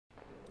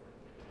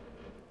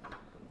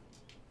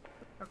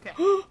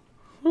Okay.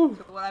 So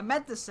what I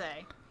meant to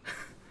say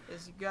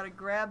is you gotta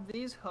grab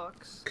these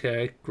hooks.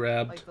 Okay,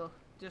 grabbed. Like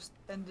just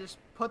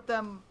put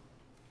them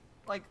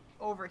like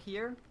over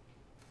here.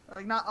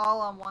 Like not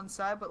all on one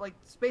side, but like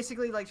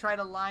basically like try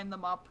to line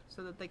them up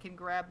so that they can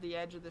grab the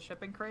edge of the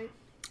shipping crate.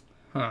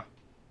 Huh.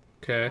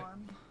 Okay.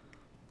 One.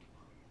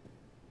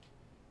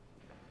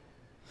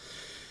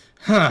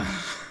 Huh.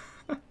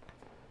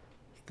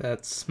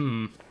 That's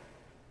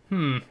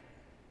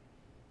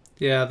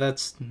Yeah,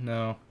 that's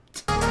no.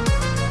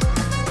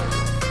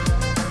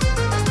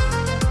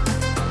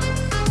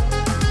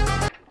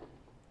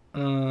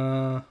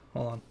 Hold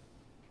on.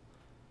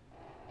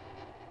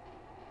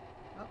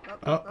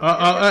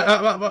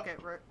 Okay,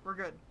 we're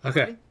good. Okay.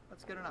 Ready?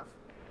 That's good enough.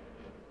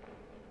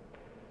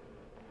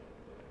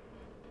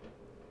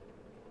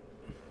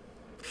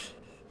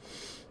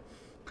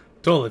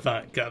 Totally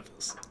fine. Got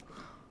this.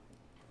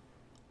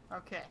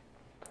 Okay.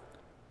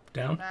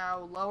 Down.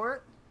 Now lower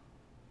it.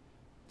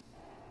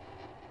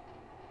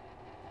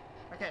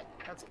 Okay,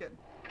 that's good.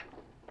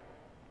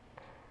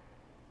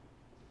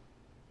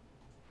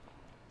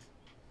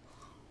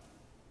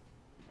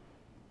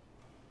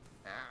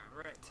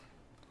 Alright.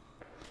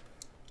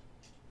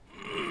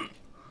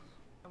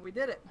 And we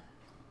did it.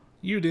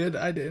 You did.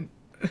 I didn't.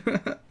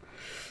 Took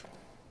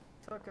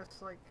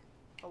us like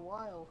a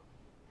while.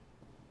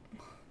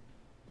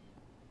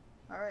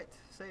 Alright,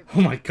 save.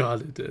 Oh my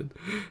god, it did.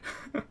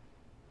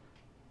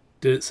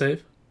 Did it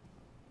save?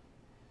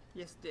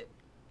 Yes, it did.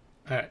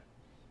 Alright.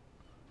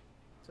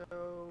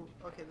 So,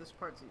 okay, this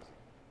part's easy.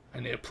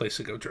 I need a place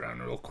to go drown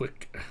real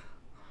quick.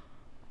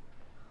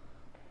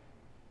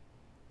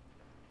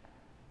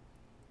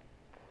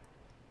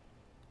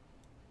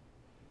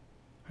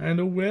 And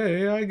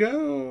away I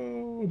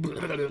go.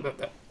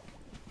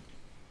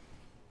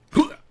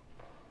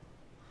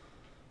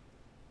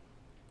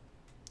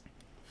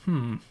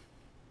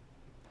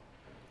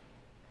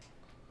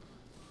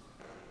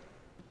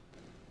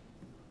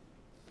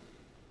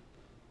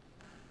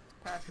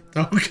 Passing this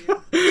up to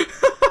you.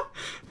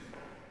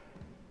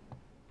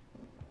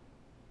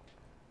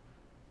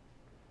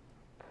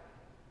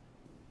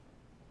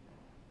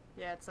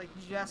 Yeah, it's like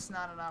just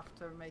not enough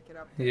to make it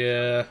up there.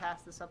 Yeah. So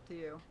pass this up to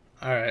you.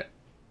 Alright.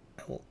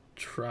 I will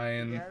try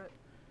You and... got it?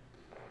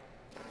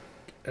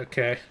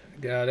 Okay,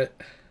 got it.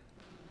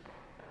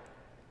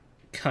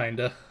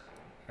 Kinda.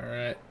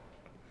 Alright.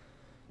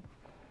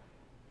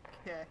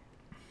 Okay.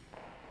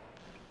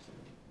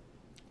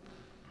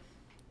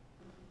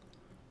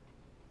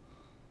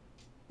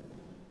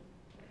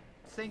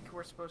 I think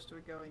we're supposed to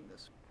be going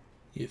this way.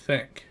 You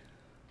think?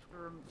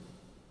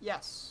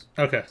 Yes.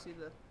 Okay. See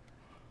the...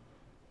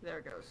 There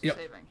it goes. Yep.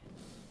 Saving.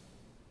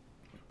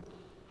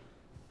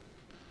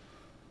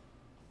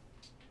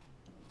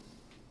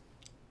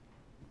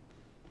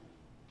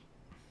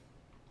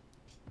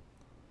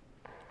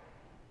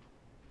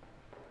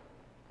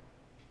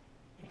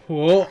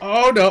 Whoa.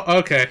 Oh no,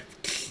 okay.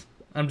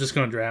 I'm just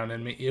gonna drown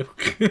and meet you.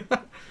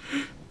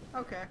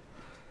 Okay.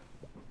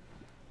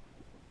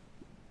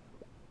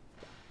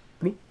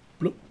 Bloop,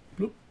 bloop,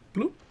 bloop,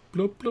 bloop,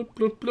 bloop, bloop,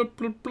 bloop, bloop,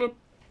 bloop, bloop.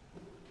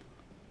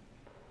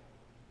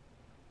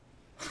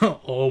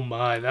 Oh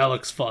my, that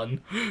looks fun.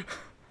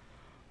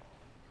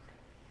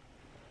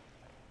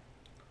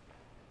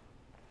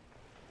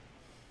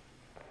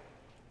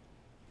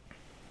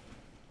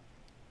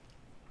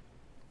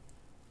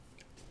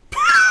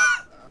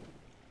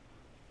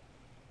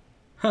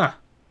 Huh.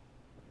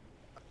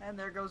 And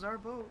there goes our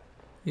boat.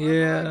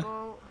 Yeah.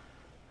 Boat.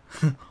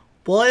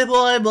 Boy,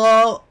 boy,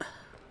 boat.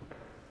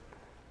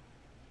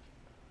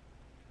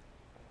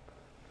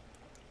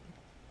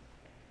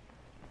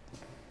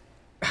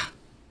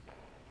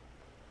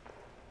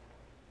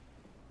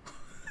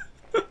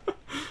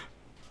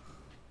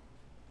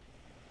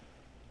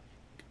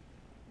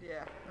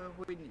 Yeah,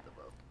 we need the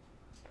boat.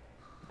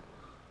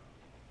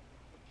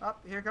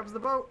 Up, here comes the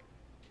boat.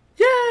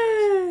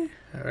 Yay!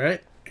 All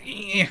right.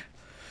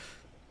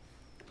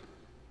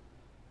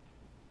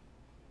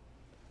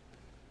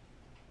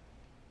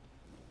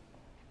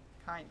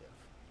 Kind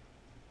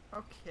of.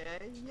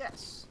 Okay,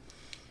 yes.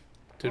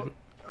 Did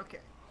Okay.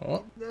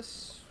 oh.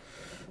 This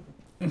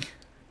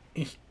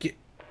Get,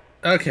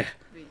 okay.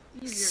 would be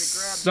easier to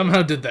grab.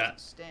 Somehow did that.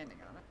 Standing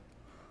on it.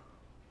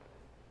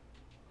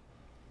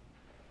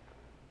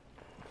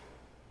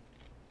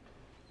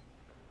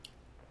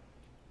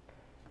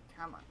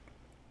 Come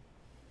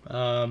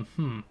on.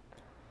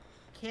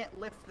 Can't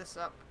lift this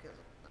up because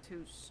it's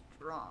too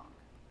strong.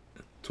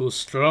 Too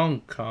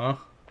strong, huh?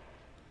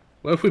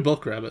 What if we both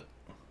grab it?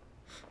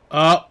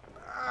 Ah.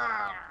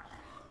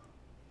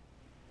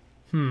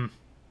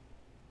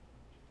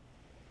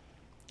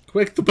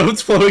 Quick, the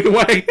boat's floating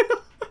away.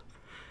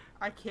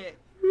 I can't.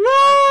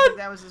 Run!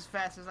 That was as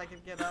fast as I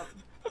could get up.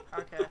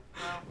 Okay,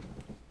 well.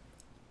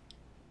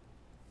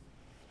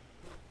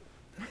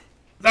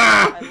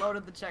 Ah! I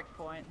loaded the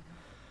checkpoint.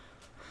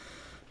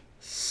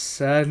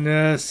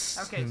 Sadness.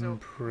 Okay, so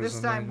this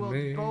time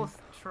we'll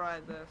both try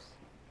this.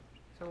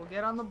 So we'll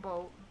get on the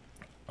boat.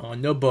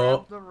 On the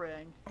boat. Grab the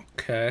ring.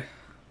 Okay.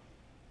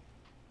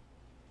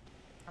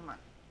 Come on.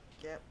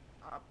 get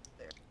up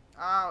there.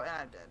 Oh, and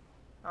I'm dead.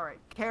 All right,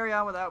 carry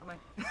on without me.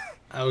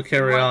 I will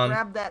carry you on.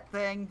 Grab that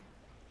thing.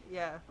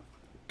 Yeah.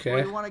 Okay.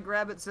 Or you want to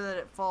grab it so that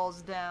it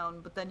falls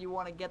down, but then you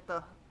want to get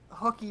the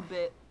hooky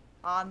bit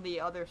on the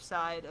other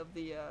side of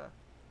the,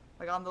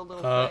 like on the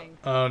little thing.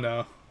 Oh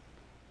no.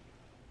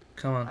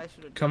 Come on.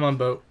 Come on,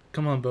 boat.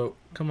 Come on, boat.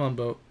 Come on,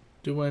 boat.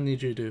 Do what I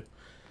need you to do.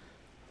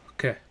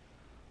 Okay.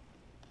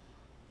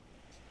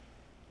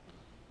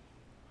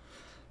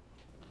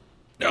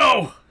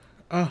 No!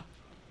 No,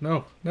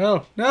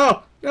 no,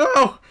 no,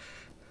 no!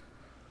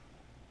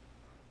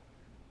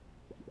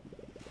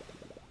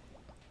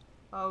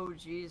 Oh,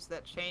 jeez,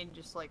 that chain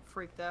just, like,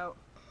 freaked out.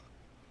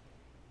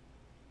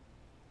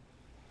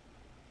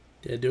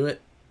 Did I do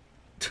it?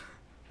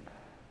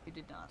 You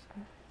did not.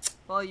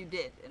 Well, you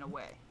did, in a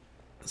way.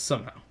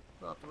 Somehow.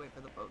 We'll have to wait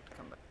for the boat to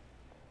come back.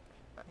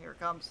 Here it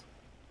comes.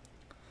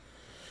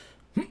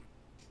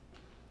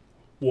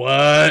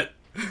 What?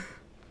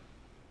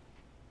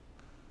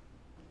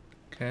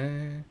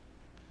 Okay.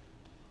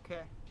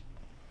 Okay.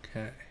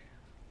 Okay.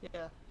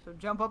 Yeah, so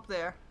jump up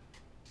there.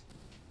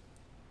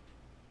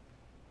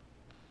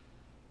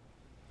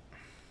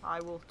 I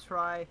will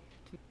try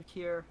to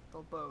secure the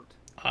boat.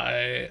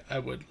 I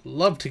would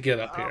love to get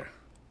up here.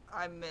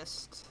 I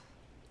missed.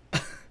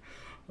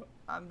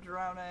 I'm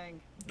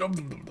drowning.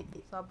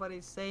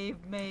 Somebody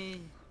save me.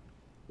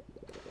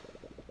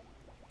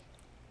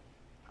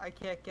 I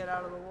can't get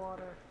out of the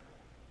water.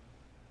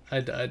 I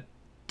died.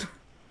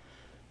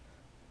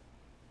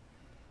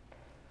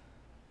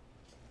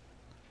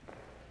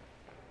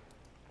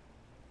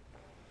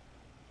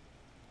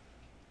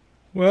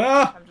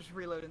 Well, I'm just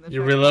reloading this.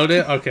 you reload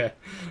it? Okay.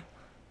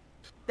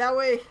 That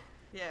way.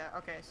 Yeah,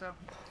 okay, so.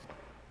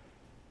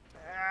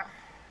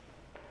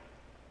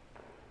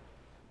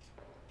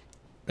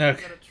 Okay. I'm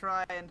gonna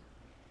try and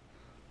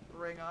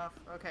ring off.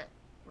 Okay,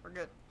 we're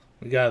good.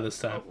 We got it this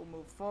time. We'll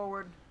move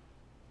forward.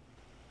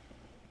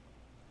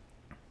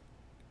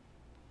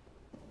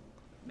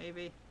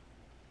 Maybe.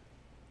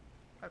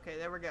 Okay,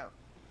 there we go.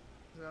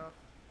 So.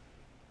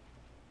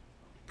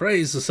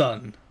 Praise the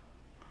sun.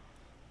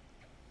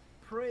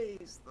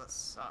 Praise the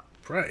sun.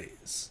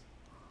 Praise.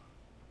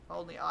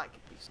 Only I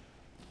could be.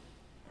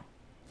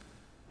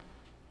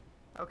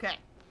 Okay.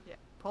 Yeah.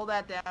 Pull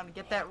that down.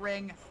 Get that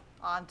ring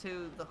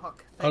onto the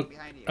hook thing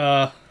behind you.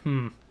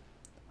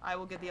 I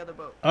will get the other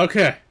boat.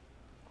 Okay.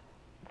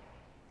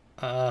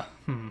 Alright.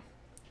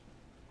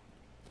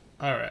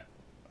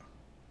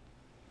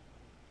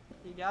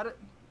 You got it?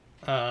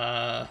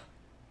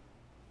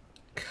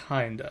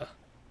 Kinda.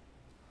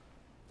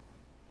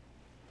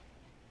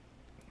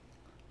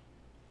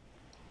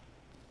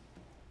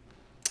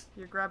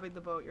 You're grabbing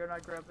the boat. You're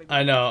not grabbing the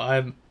I know.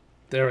 I'm...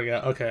 There we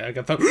go. Okay, I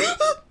got the...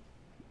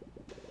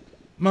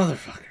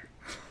 Motherfucker.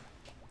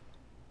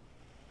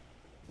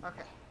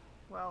 Okay.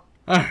 Well.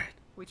 Alright.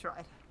 We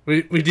tried.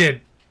 We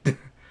did.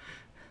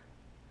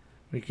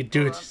 We could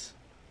do it.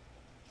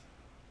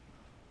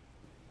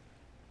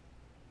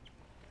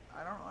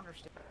 I don't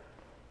understand.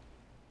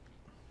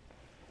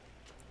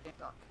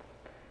 Duck.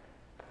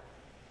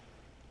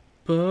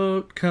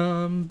 Boat,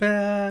 come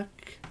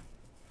back.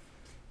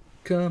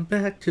 Come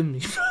back to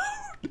me.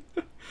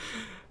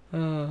 Come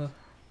on.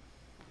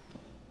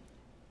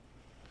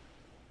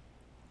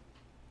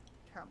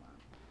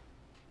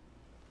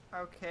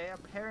 Okay,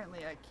 apparently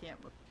I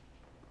can't move.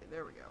 Okay,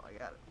 there we go. I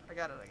got it. I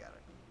got it.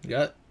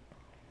 Got it.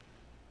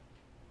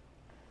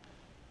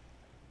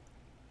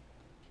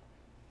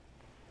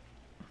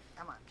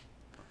 Come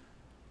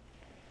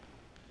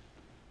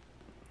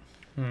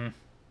on.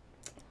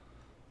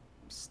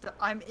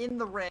 I'm in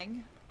the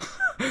ring.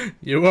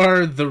 You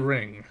are the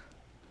ring.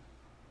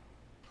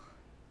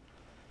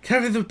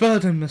 Carry the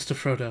burden, Mr.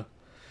 Frodo.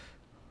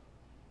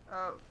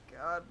 Oh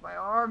god, my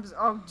arms.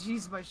 Oh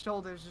jeez, my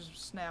shoulders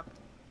just snapped.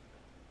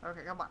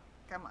 Okay, come on.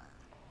 Come on.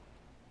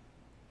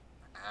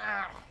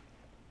 Ah.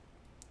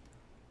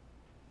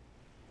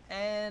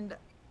 And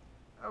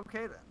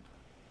okay then.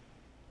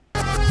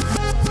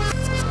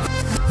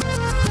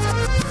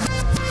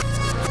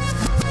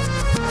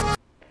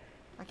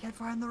 I can't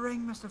find the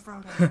ring, Mr.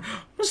 Frodo.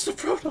 Mr.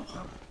 Frodo.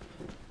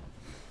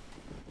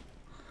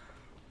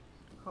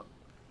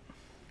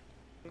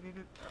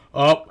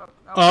 Oh.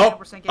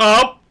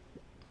 Oh.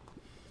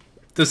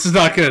 This is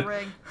not good.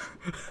 Apparently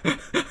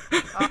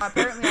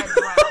I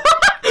drowned.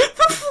 It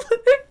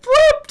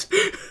flipped.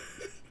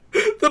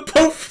 The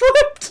boat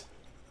flipped.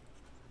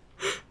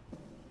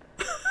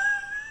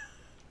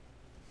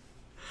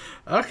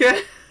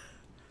 Okay.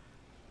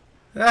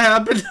 That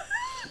happened.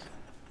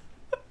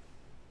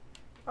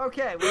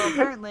 Okay, well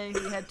apparently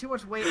we had too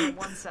much weight on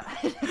one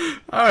side.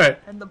 Alright.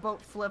 And the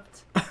boat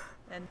flipped.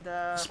 And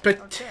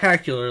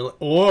spectacular. Okay.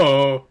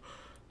 Whoa.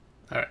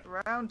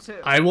 Alright. Round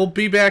 2. I will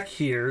be back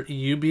here.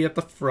 You be at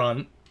the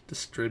front.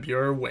 Distribute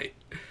our weight.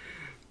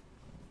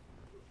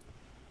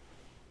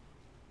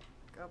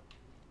 Up.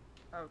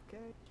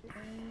 Okay.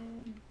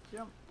 And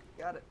jump.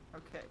 Got it.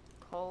 Okay.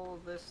 Pull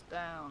this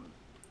down.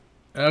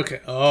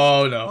 Okay.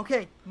 Oh no.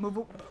 Okay.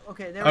 Move.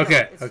 Okay. There we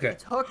go. Okay.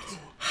 It's hooked.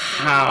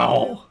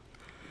 How?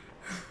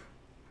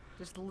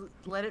 Just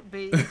let it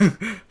be.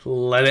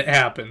 Let it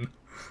happen.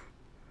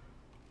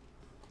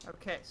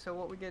 Okay, so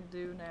what we gotta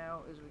do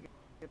now is we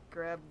gotta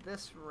grab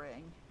this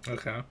ring.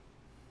 Okay.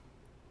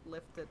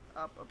 Lift it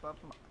up above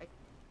my...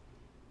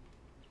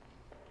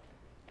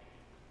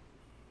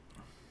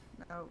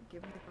 No,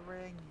 give me the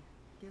ring.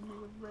 Give me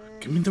the ring.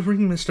 Give me the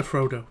ring, Mr.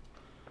 Frodo.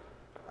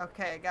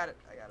 Okay, I got it.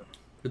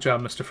 Good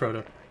job, Mr.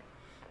 Frodo.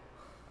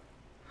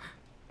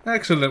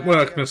 Excellent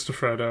work, Mr.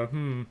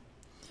 Frodo.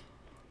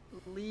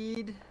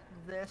 Lead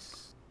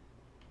this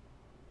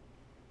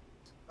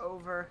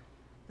over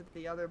to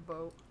the other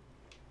boat.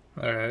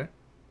 Alright.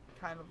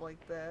 Kind of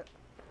like that.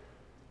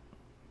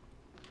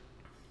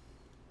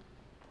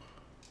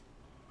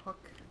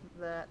 Hook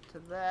that to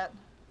that.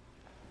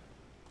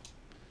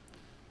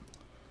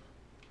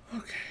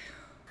 Okay.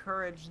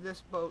 Encourage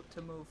this boat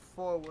to move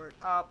forward.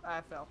 Oh, I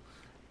fell.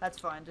 That's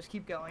fine. Just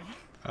keep going.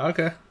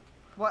 Okay.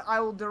 Well, I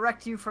will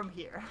direct you from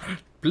here.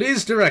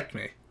 Please direct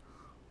me.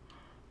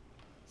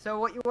 So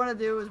what you want to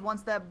do is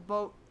once that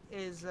boat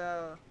is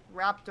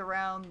wrapped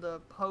around the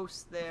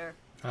post there.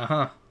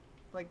 Uh-huh.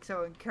 Like,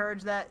 so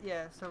encourage that,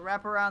 yeah. So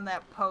wrap around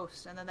that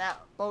post, and then that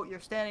boat you're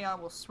standing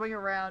on will swing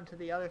around to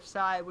the other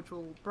side, which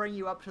will bring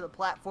you up to the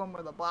platform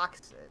where the box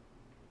is.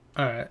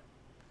 Alright.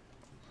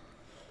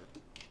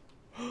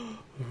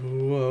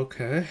 Ooh,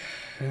 okay.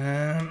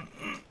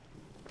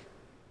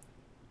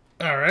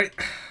 Alright.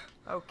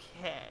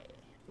 Okay.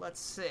 Let's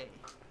see.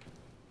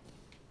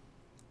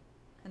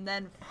 And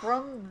then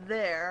from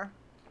there,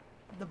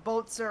 the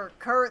boats are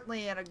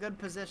currently in a good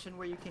position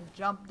where you can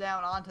jump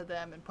down onto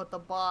them and put the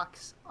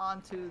box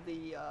onto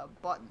the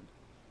button.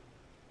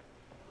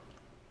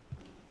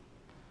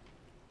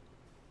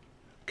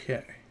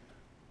 Okay.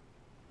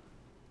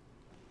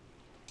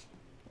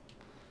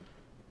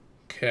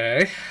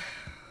 Okay.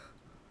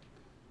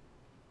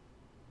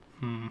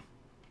 Moment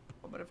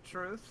of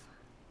truth.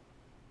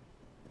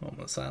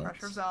 Moment of silence.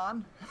 Pressure's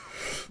on.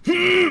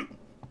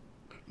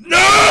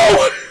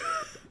 No!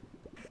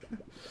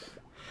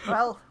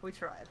 Well, we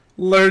tried.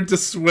 Learn to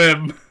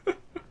swim.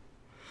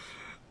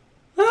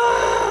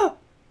 Ah!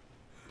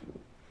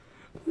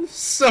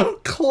 So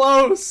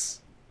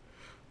close.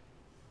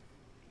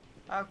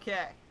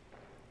 Okay.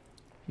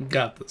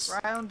 Got this.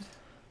 Round.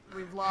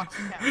 We've lost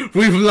count.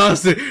 We've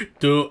lost it.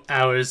 2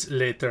 hours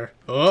later.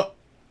 Oh.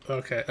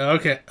 Okay.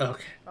 Okay.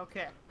 Okay.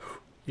 Okay.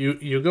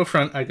 You go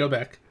front. I go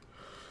back.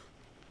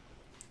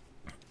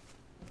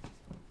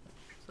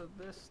 So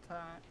this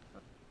time,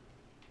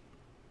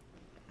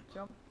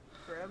 jump,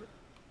 grab it.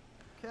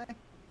 Okay.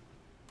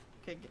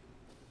 Okay.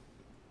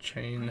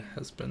 Chain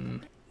has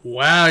been.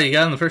 Wow, you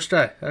got it on the first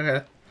try.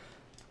 Okay.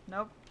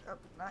 Nope. Oh,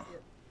 not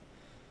yet.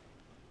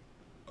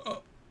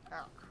 Oh,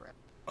 oh crap.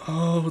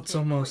 Oh, it's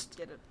almost.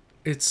 Get it.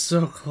 It's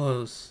so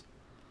close.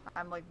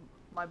 I'm like,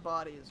 my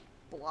body is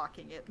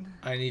blocking it.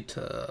 I need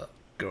to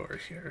go over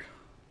here.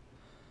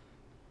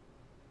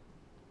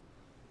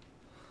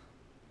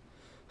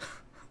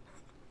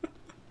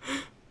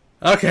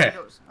 Okay.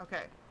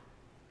 Okay.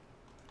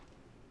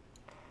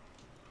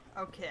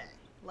 Okay.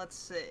 Let's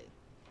see.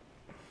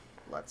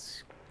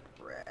 Let's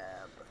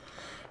grab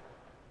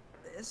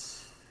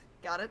this.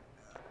 Got it.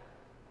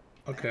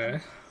 Okay.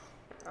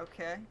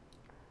 Okay.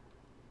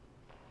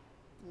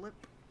 Lip.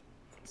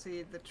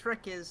 See, the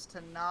trick is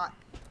to not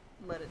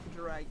let it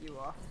drag you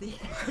off the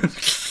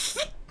edge.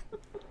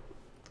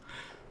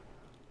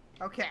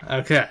 Okay.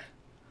 Okay.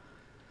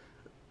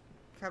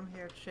 Come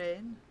here,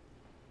 chain.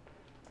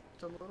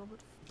 Just a little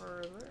bit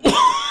further.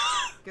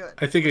 Good.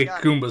 I think a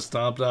Goomba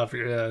stomped off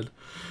your head.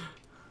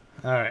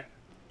 Alright.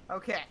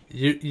 Okay.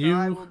 You So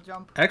I will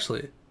jump.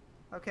 Actually.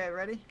 Okay,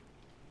 ready?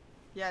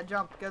 Yeah,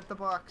 jump. Get the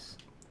box.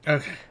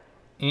 Okay.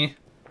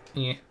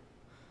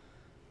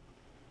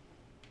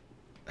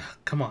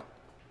 Come on.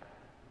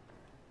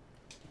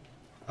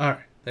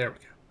 Alright, there we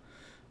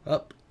go.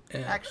 Up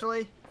and...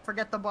 Actually,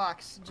 forget the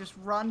box. Just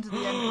run to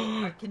the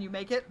end. Can you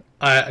make it?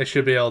 I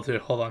should be able to.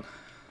 Hold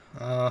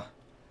on.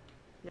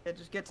 Yeah,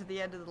 just get to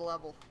the end of the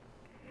level.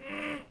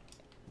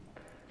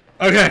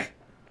 Okay.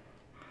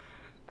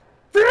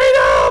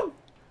 Freedom!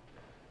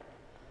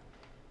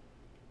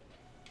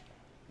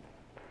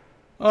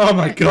 Oh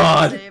my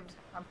god. Saved.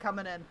 I'm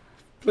coming in.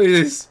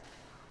 Please.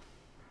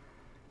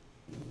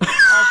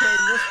 Okay,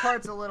 this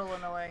part's a little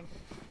annoying.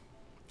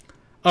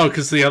 Oh,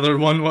 because the other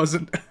one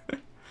wasn't?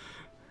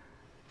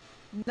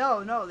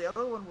 No, the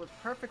other one was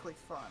perfectly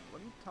fun.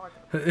 What are you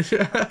talking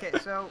about? Okay,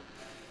 so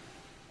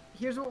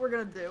here's what we're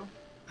gonna do.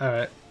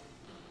 Alright.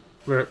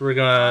 We're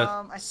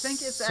gonna... I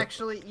think it's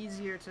actually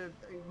easier to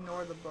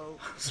ignore the boat.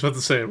 I was about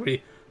to say, are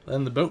we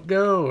letting the boat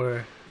go,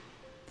 or...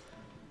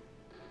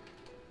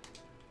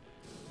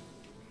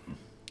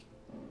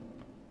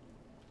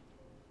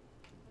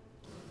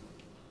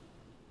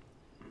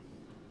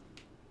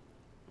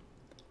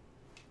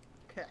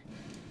 Okay.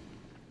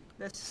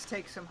 This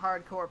takes some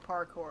hardcore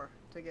parkour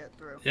to get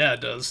through. Yeah, it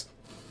does.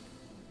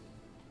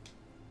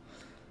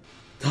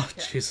 Oh,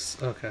 Okay.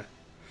 Jesus. Okay.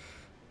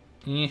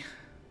 Yeah.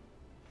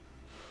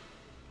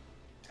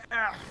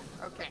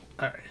 Okay.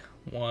 Alright.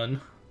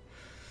 1.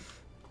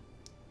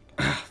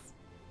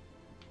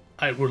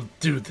 I will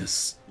do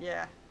this.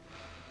 Yeah.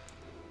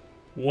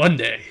 One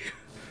day.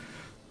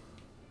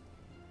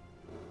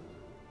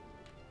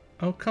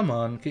 Oh, come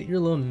on. Get your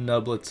little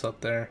nublets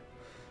up there.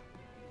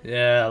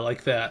 Yeah,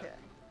 like that.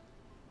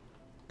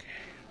 Okay.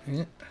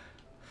 Yeah.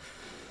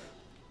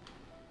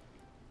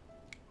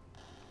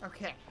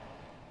 Okay.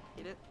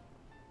 Get it?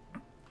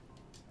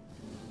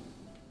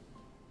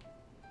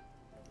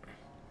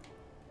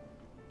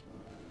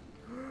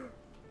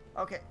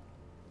 Okay.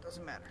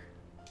 Doesn't matter.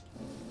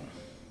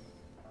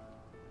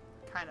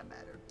 Kinda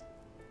mattered.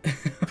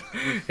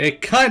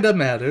 It kinda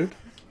mattered.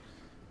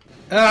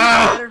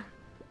 Ah! Matter.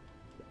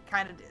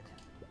 Kinda did.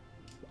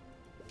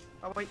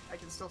 Oh wait, I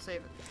can still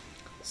save it.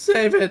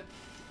 Save it!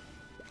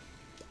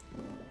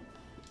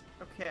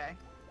 Okay.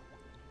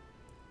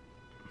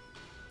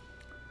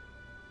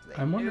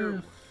 I wonder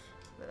if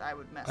that I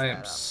would mess I that am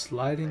up.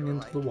 sliding into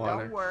like, the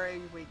water. Don't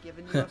worry, we're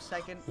giving you a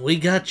second. We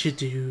got you,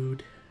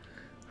 dude.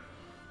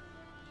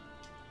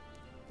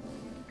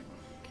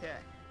 Okay.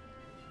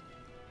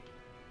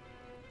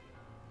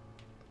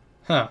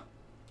 Huh.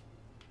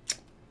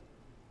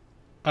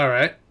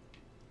 Alright.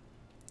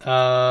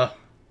 I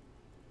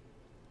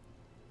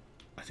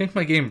think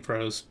my game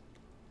froze.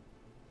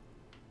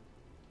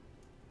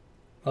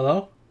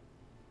 Hello?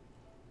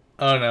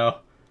 Oh no.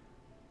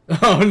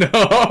 Oh no!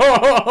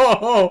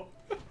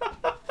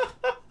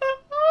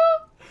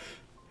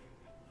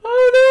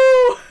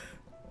 Oh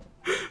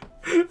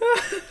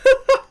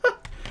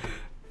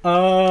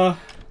no!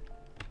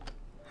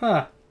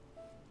 Huh.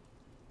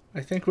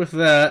 I think with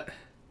that,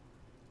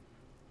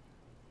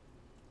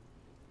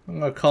 I'm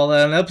gonna call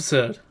that an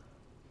episode.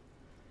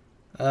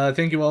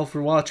 Thank you all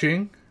for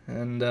watching,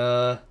 and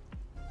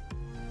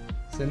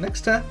see you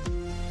next time.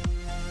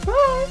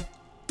 Bye!